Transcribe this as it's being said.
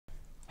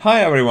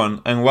Hi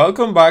everyone and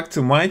welcome back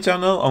to my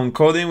channel on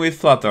Coding with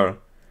Flutter.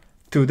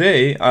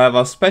 Today I have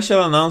a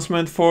special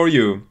announcement for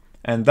you,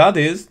 and that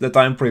is that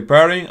I'm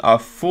preparing a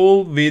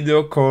full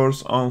video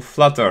course on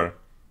Flutter.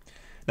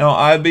 Now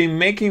I've been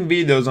making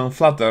videos on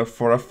Flutter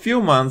for a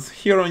few months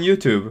here on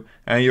YouTube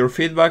and your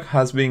feedback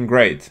has been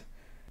great.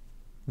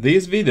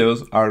 These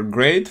videos are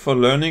great for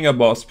learning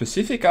about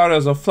specific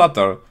areas of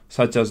Flutter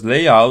such as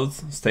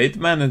layouts, state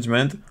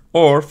management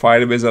or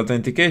Firebase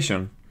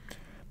authentication.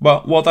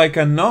 But what I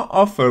cannot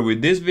offer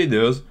with these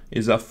videos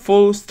is a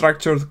full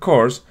structured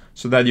course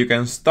so that you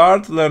can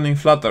start learning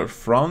Flutter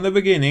from the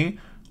beginning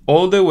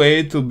all the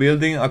way to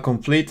building a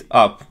complete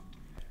app.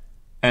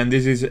 And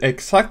this is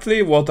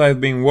exactly what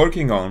I've been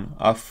working on,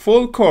 a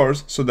full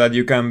course so that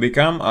you can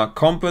become a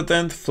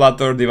competent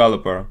Flutter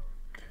developer.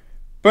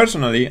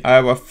 Personally, I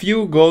have a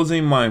few goals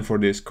in mind for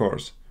this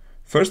course.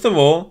 First of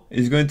all,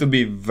 it's going to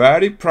be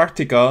very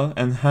practical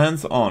and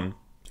hands-on.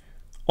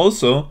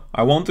 Also,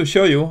 I want to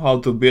show you how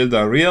to build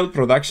a real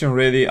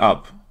production-ready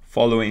app,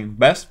 following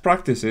best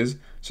practices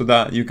so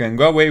that you can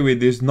go away with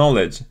this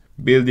knowledge,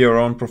 build your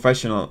own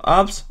professional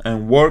apps,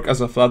 and work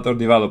as a Flutter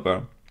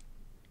developer.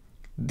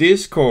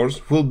 This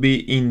course will be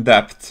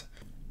in-depth.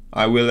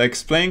 I will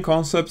explain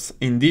concepts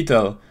in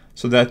detail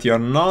so that you're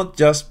not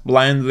just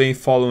blindly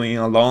following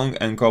along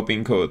and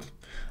copying code.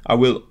 I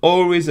will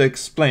always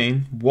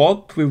explain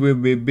what we will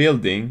be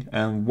building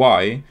and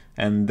why,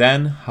 and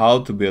then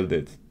how to build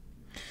it.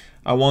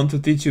 I want to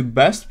teach you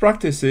best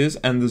practices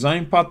and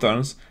design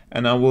patterns,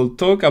 and I will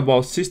talk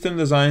about system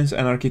designs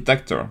and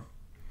architecture.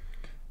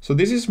 So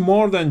this is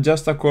more than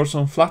just a course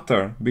on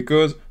Flutter,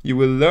 because you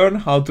will learn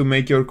how to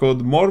make your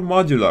code more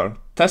modular,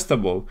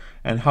 testable,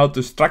 and how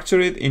to structure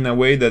it in a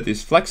way that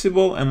is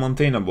flexible and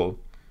maintainable.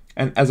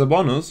 And as a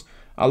bonus,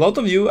 a lot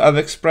of you have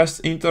expressed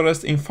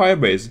interest in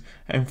Firebase,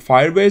 and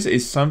Firebase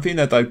is something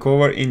that I'll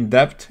cover in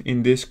depth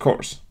in this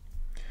course.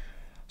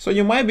 So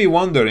you might be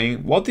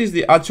wondering, what is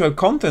the actual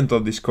content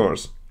of this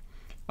course?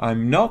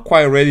 I'm not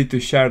quite ready to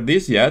share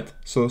this yet,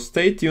 so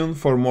stay tuned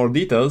for more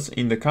details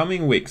in the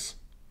coming weeks.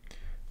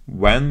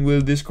 When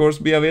will this course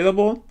be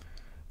available?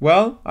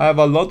 Well, I have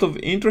a lot of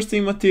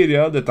interesting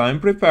material that I'm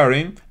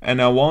preparing and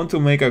I want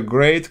to make a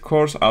great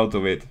course out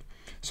of it.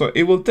 So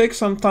it will take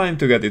some time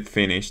to get it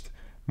finished.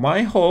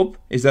 My hope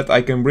is that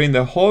I can bring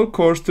the whole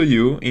course to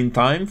you in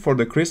time for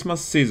the Christmas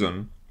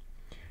season.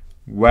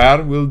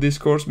 Where will this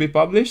course be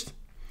published?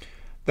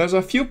 There's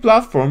a few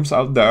platforms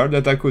out there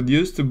that I could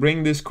use to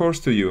bring this course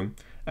to you,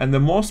 and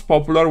the most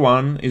popular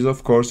one is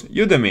of course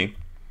Udemy.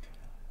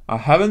 I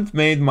haven't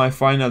made my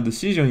final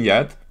decision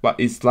yet, but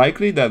it's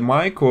likely that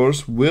my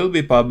course will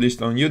be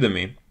published on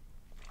Udemy.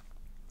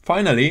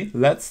 Finally,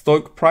 let's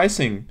talk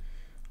pricing.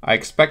 I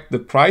expect the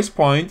price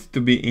point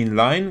to be in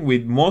line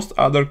with most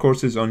other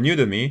courses on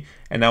Udemy,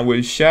 and I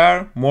will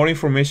share more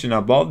information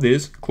about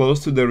this close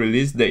to the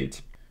release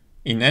date.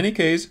 In any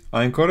case,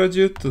 I encourage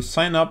you to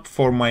sign up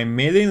for my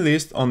mailing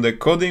list on the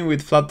Coding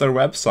with Flutter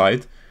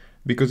website,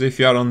 because if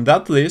you are on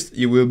that list,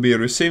 you will be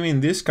receiving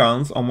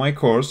discounts on my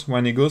course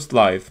when it goes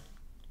live.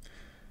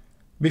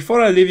 Before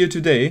I leave you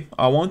today,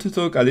 I want to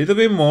talk a little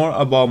bit more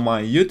about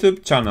my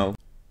YouTube channel.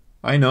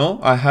 I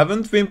know I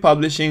haven't been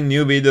publishing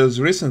new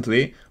videos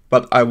recently,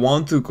 but I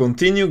want to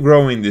continue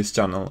growing this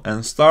channel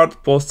and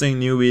start posting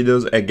new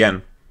videos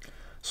again.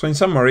 So in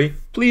summary,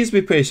 please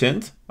be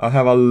patient. I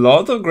have a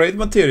lot of great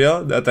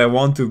material that I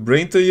want to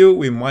bring to you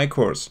with my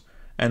course.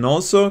 And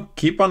also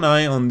keep an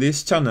eye on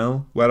this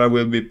channel where I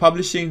will be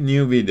publishing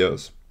new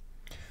videos.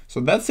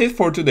 So that's it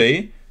for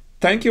today.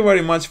 Thank you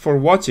very much for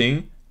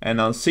watching and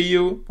I'll see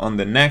you on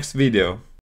the next video.